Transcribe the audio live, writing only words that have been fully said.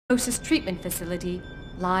Closest treatment facility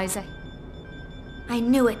lies ahead. I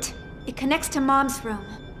knew it. It connects to Mom's room.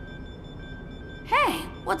 Hey,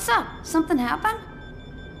 what's up? Something happened?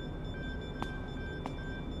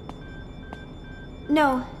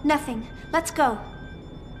 No, nothing. Let's go.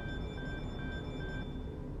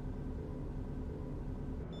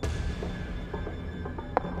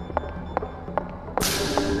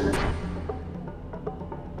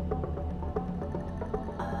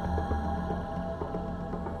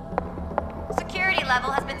 Security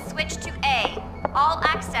level has been switched to A. All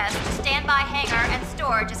access to standby hangar and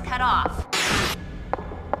storage is cut off.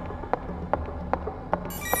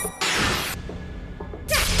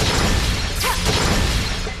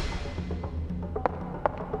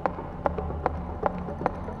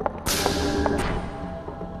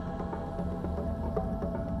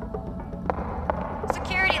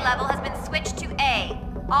 Security level has been switched to A.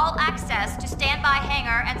 All access to standby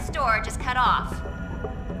hangar and storage is cut off.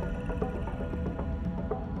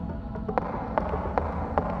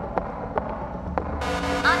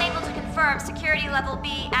 Unable to confirm security level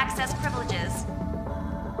B access privileges.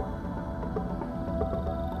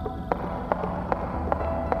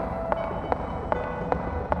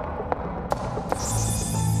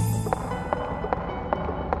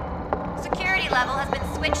 Security level has been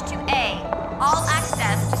switched to A. All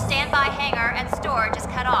access to standby hangar and storage is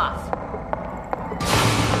cut off.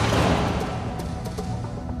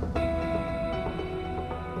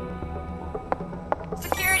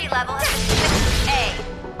 Security level has been switched to A.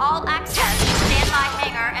 All access to standby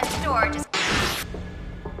hangar and storage is...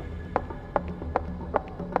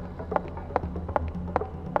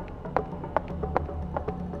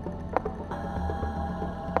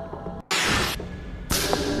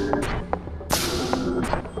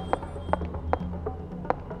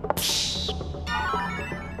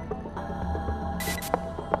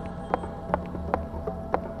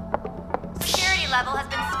 Security level has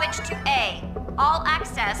been switched to A. All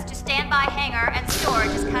access to standby hangar and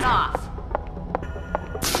storage is cut off.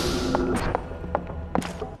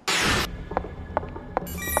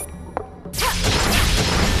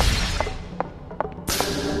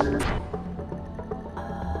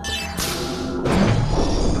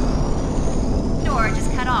 Storage is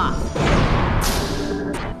cut off.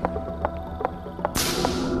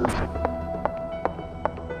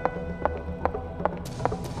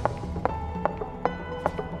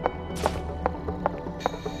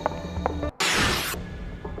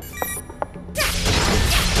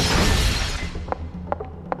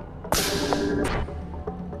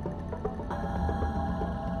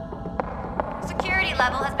 Security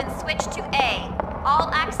level has been switched to A. All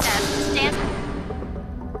access to stand...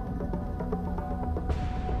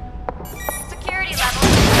 Security level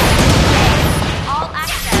has been switched to A. All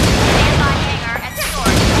access to standby hangar and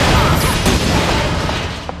storage is cut off.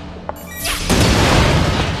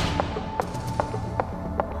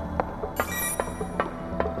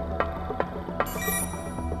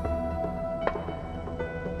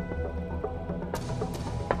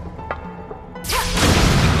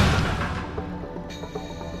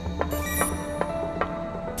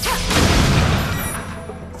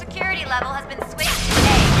 Security level has been switched to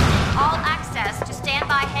A. All access to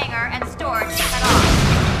standby hangar and storage is cut off.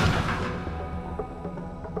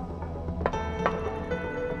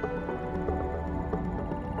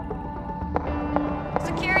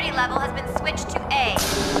 Security level has been switched to A.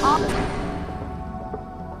 All...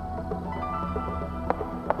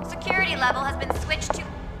 Security level has been switched to...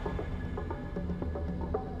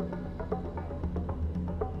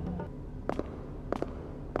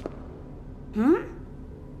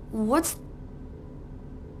 What's...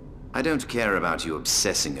 I don't care about you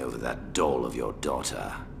obsessing over that doll of your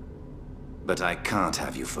daughter. But I can't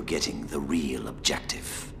have you forgetting the real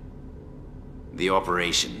objective. The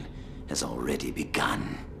operation has already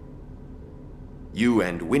begun. You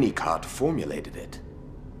and Winnicott formulated it.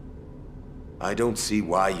 I don't see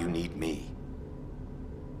why you need me.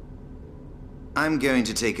 I'm going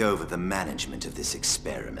to take over the management of this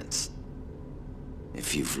experiment.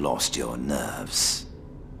 If you've lost your nerves.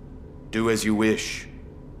 Do as you wish.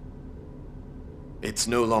 It's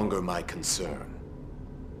no longer my concern.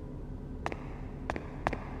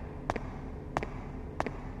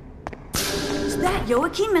 Is that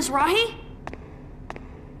Joachim Mizrahi?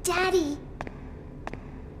 Daddy!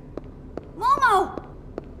 Momo!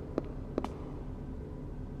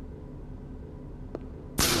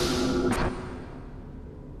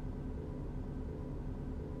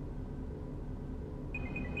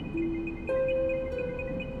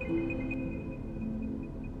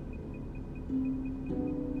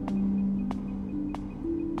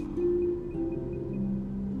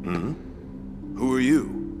 Who are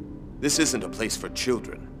you? This isn't a place for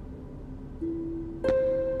children.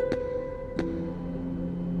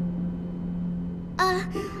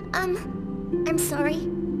 I'm sorry.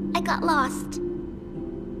 I got lost.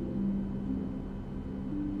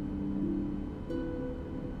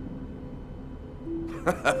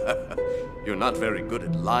 You're not very good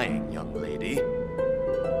at lying, young lady.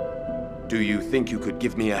 Do you think you could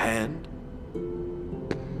give me a hand?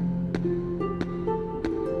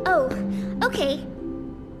 Oh, okay.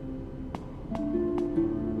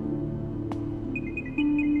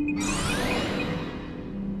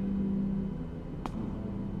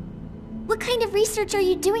 What kind of research are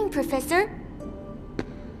you doing, Professor?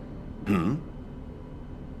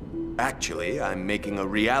 Actually, I'm making a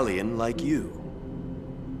Realian like you.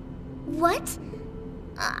 What?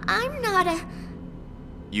 I'm not a...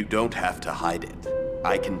 You don't have to hide it.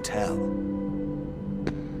 I can tell.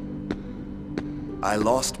 I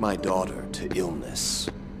lost my daughter to illness.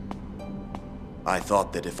 I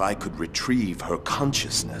thought that if I could retrieve her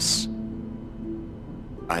consciousness,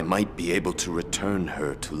 I might be able to return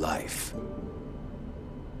her to life.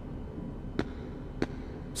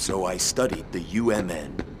 So I studied the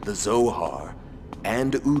UMN, the Zohar,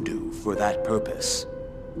 and Udu for that purpose.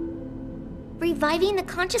 Reviving the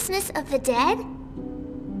consciousness of the dead?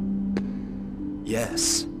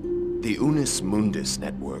 Yes. The Unus Mundus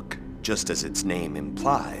network, just as its name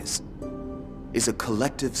implies, is a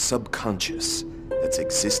collective subconscious that's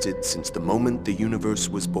existed since the moment the universe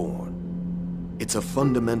was born. It's a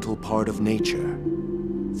fundamental part of nature.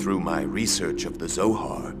 Through my research of the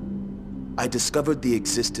Zohar, I discovered the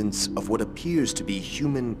existence of what appears to be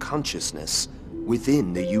human consciousness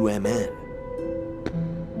within the UMN.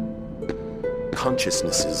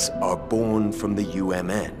 Consciousnesses are born from the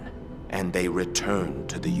UMN, and they return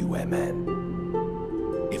to the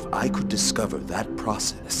UMN. If I could discover that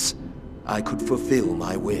process, I could fulfill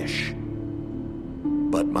my wish.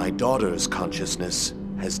 But my daughter's consciousness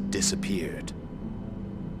has disappeared.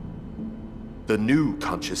 The new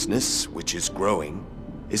consciousness, which is growing,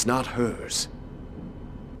 is not hers.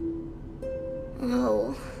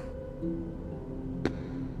 Oh.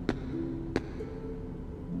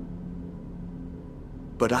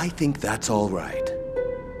 But I think that's all right.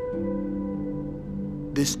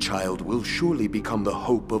 This child will surely become the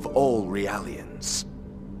hope of all Realians.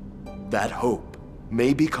 That hope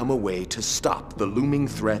may become a way to stop the looming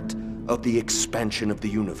threat of the expansion of the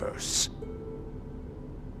universe.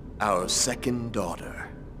 Our second daughter.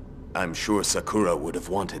 I'm sure Sakura would have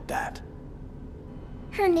wanted that.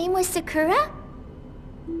 Her name was Sakura?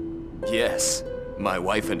 Yes. My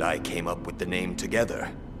wife and I came up with the name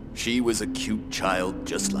together. She was a cute child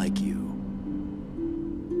just like you.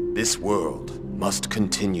 This world must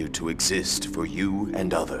continue to exist for you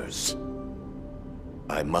and others.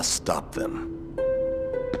 I must stop them.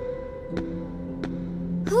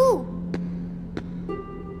 Who?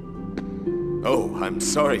 Oh, I'm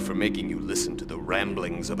sorry for making you listen to the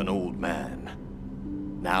ramblings of an old man.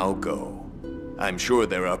 Now go. I'm sure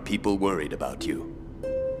there are people worried about you.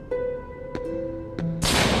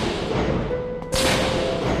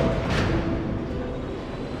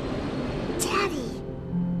 Daddy.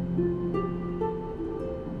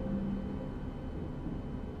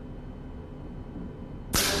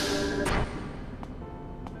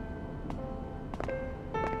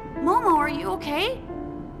 Momo, are you okay?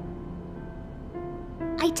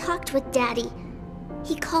 I talked with Daddy.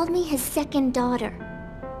 He called me his second daughter.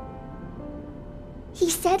 He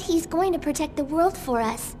said he's going to protect the world for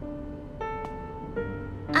us.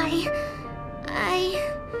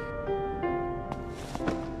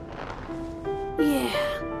 Yeah,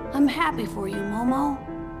 I'm happy for you, Momo.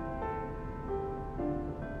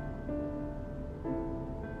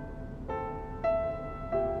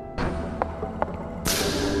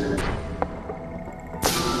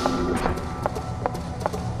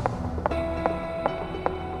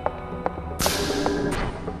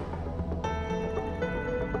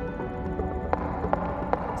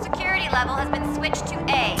 Security level has been switched to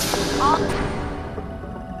A. All...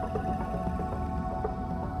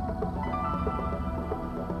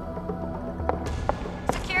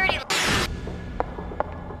 Security...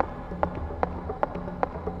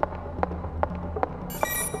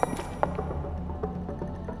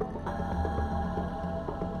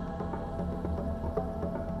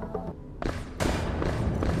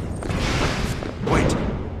 Wait!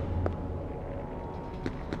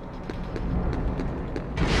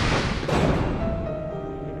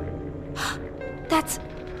 That's...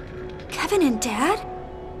 Kevin and Dad?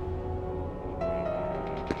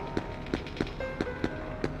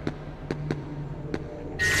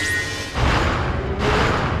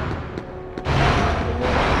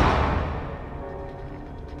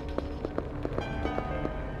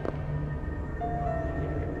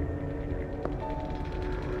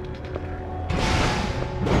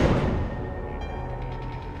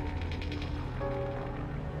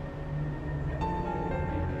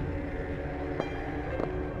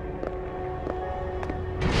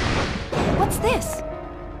 this?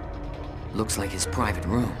 Looks like his private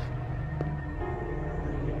room.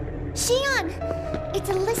 Xion! It's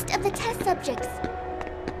a list of the test subjects.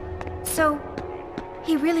 So,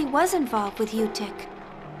 he really was involved with UTIC.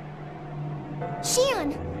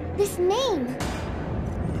 Xion! This name!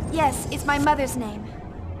 Yes, it's my mother's name.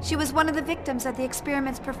 She was one of the victims of the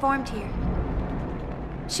experiments performed here.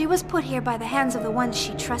 She was put here by the hands of the ones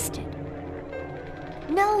she trusted.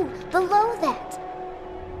 No, below that.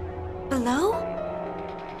 Below?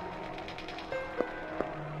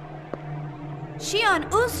 Xion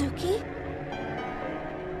Uzuki?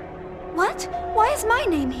 What? Why is my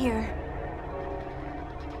name here?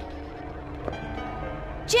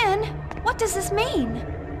 Jin, what does this mean?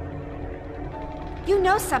 You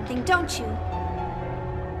know something, don't you?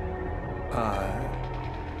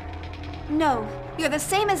 No, you're the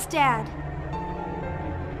same as Dad.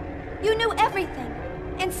 You knew everything,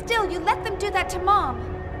 and still you let them do that to Mom.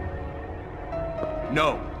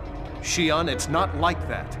 No. Xion, it's not like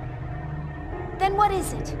that. Then what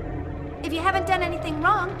is it? If you haven't done anything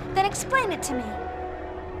wrong, then explain it to me.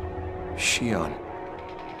 Xion.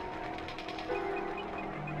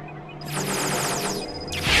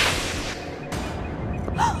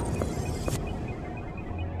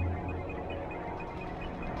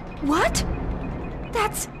 What?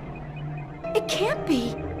 That's... It can't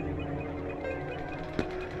be.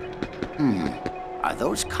 Are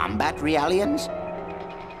those combat realians?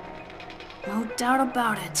 No doubt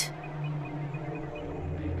about it.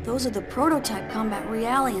 Those are the prototype combat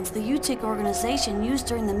realians the UTIC organization used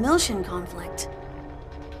during the Miltian conflict.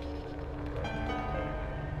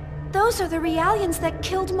 Those are the Realians that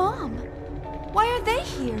killed Mom. Why are they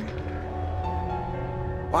here?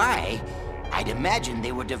 Why? I'd imagine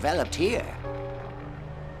they were developed here.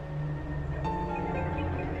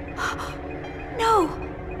 No!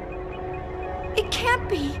 It can't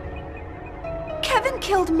be. Kevin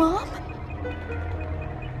killed Mom?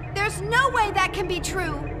 There's no way that can be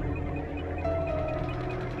true!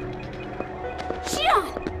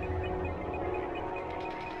 Xion!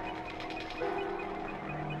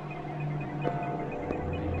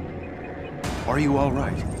 Are you all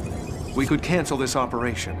right? We could cancel this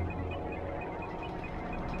operation.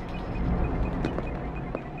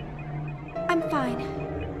 I'm fine.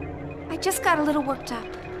 I just got a little worked up.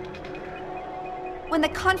 When the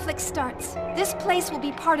conflict starts, this place will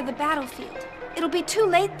be part of the battlefield. It'll be too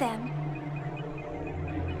late then.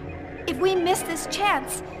 If we miss this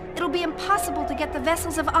chance, it'll be impossible to get the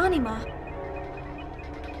vessels of Anima.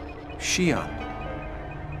 Xion.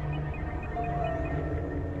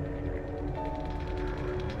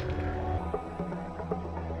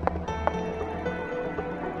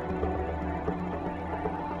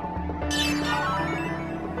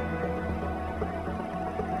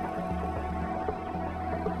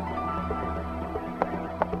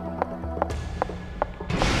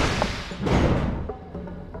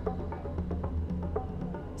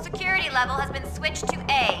 Security level has been switched to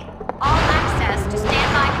A. All access to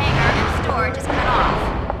standby hangar and storage is cut off.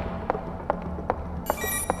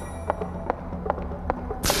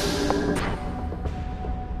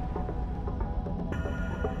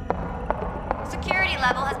 Security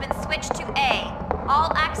level has been switched to A.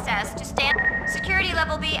 All access to Security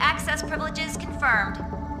level B access privileges confirmed.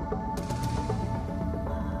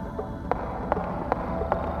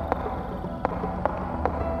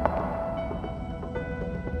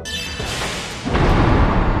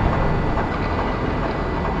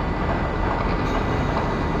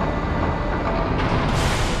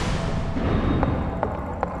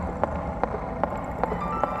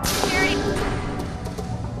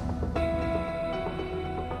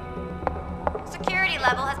 Security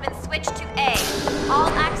level has been switched to A. All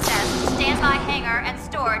access to standby hangar and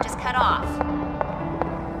storage is cut off.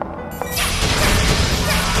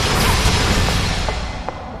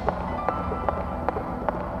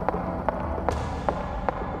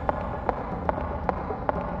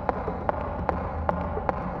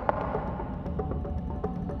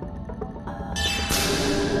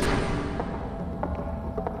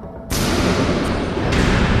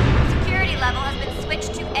 Security level has been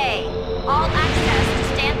switched to A. All access to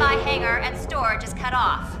standby hangar and storage is cut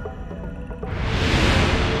off.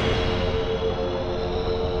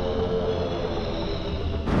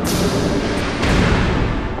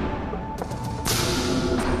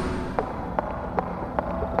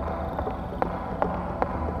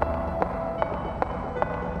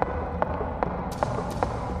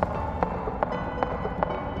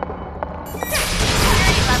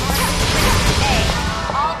 Security level has been switched to A.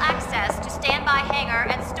 All access to standby hangar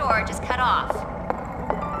and storage is cut off.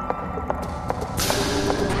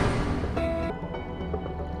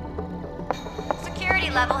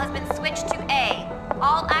 security level has been switched to A.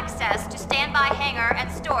 All access to standby hangar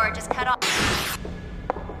and storage is cut off.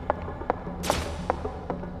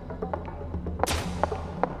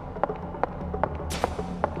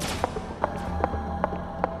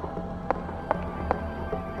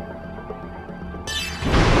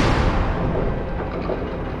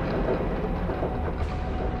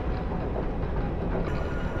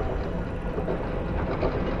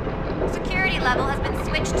 Security level has been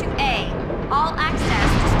switched to A. All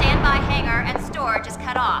access to standby hangar and storage is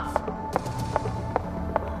cut off.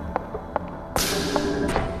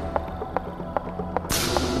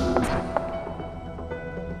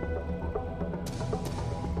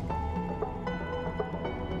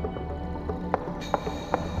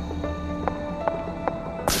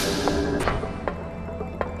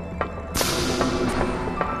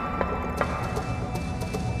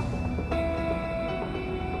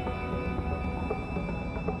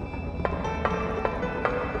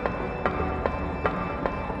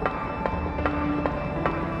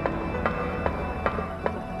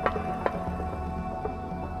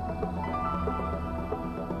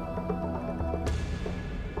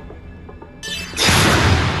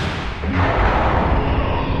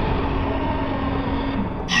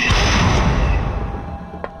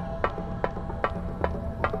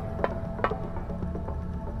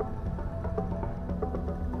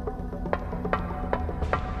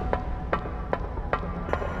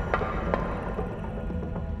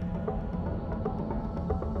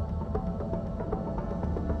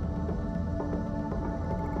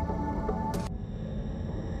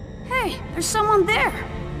 Hey, there's someone there.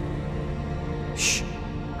 Shh.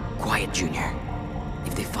 Quiet, Junior.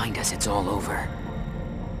 If they find us, it's all over.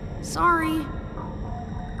 Sorry.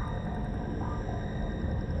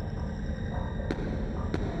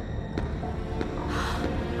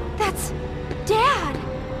 That's Dad!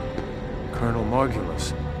 Colonel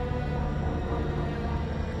Margulis.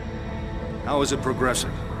 How is it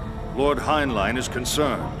progressing? Lord Heinlein is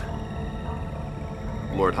concerned.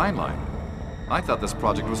 Lord Heinlein? I thought this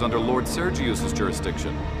project was under Lord Sergius's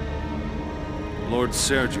jurisdiction. Lord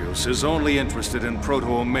Sergius is only interested in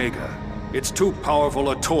Proto-Omega. It's too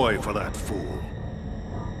powerful a toy for that fool.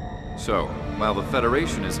 So, while the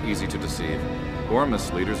Federation is easy to deceive,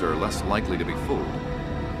 Ormus leaders are less likely to be fooled.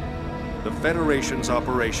 The Federation's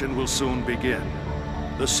operation will soon begin.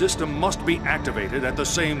 The system must be activated at the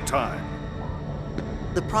same time.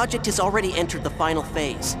 The project has already entered the final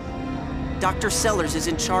phase. Dr. Sellers is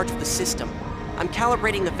in charge of the system. I'm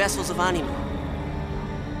calibrating the vessels of Anima.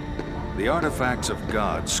 The artifacts of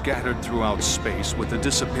God scattered throughout space with the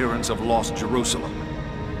disappearance of lost Jerusalem.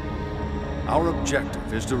 Our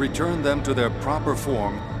objective is to return them to their proper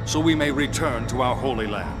form so we may return to our Holy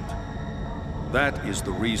Land. That is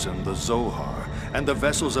the reason the Zohar and the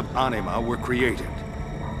vessels of Anima were created.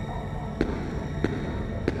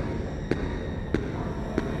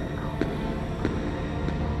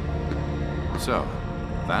 So,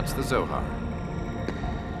 that's the Zohar.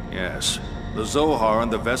 Yes, the Zohar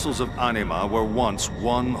and the vessels of Anima were once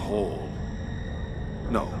one whole.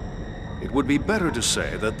 No, it would be better to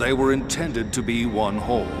say that they were intended to be one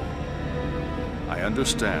whole. I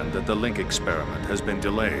understand that the link experiment has been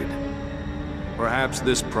delayed. Perhaps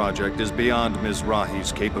this project is beyond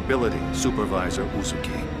Mizrahi's capability, Supervisor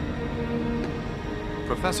Uzuki.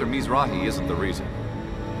 Professor Mizrahi isn't the reason.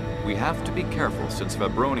 We have to be careful since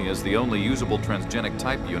Fabronia is the only usable transgenic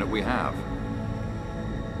type unit we have.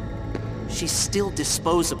 She's still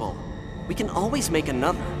disposable. We can always make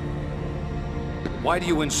another. Why do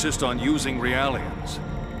you insist on using Realians?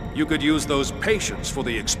 You could use those patients for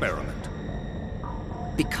the experiment.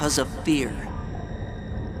 Because of fear.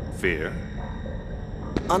 Fear?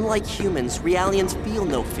 Unlike humans, Realians feel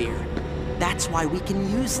no fear. That's why we can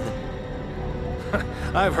use them.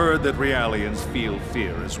 I've heard that Realians feel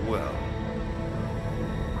fear as well.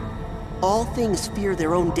 All things fear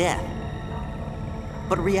their own death.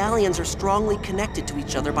 But Realians are strongly connected to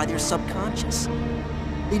each other by their subconscious.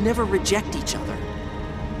 They never reject each other.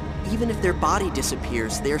 Even if their body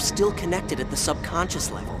disappears, they are still connected at the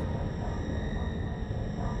subconscious level.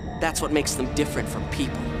 That's what makes them different from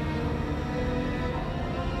people.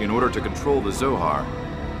 In order to control the Zohar,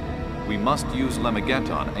 we must use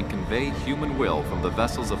Lemageddon and convey human will from the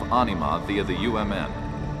vessels of Anima via the UMN.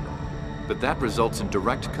 But that results in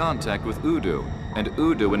direct contact with Udu, and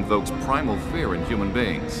Udu invokes primal fear in human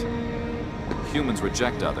beings. Humans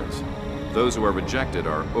reject others. Those who are rejected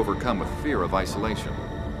are overcome with fear of isolation.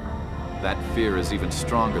 That fear is even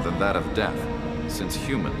stronger than that of death, since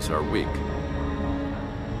humans are weak.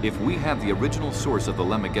 If we had the original source of the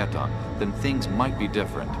Lemageddon, then things might be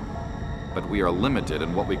different. But we are limited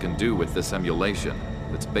in what we can do with this emulation,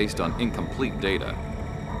 that's based on incomplete data.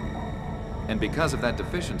 And because of that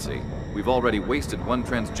deficiency, we've already wasted one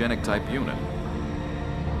transgenic type unit.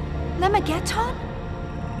 Lemageton?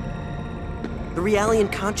 The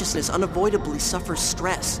Realian consciousness unavoidably suffers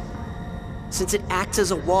stress, since it acts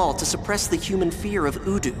as a wall to suppress the human fear of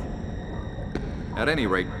Udu. At any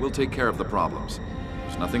rate, we'll take care of the problems.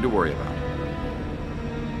 There's nothing to worry about.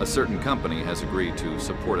 A certain company has agreed to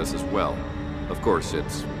support us as well. Of course,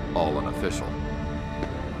 it's all unofficial.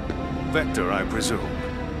 Vector, I presume.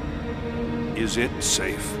 Is it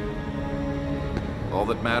safe? All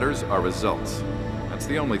that matters are results. That's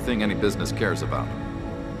the only thing any business cares about.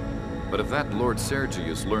 But if that Lord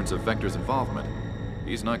Sergius learns of Vector's involvement,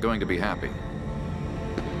 he's not going to be happy.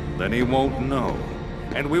 Then he won't know.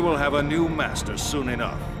 And we will have a new master soon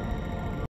enough.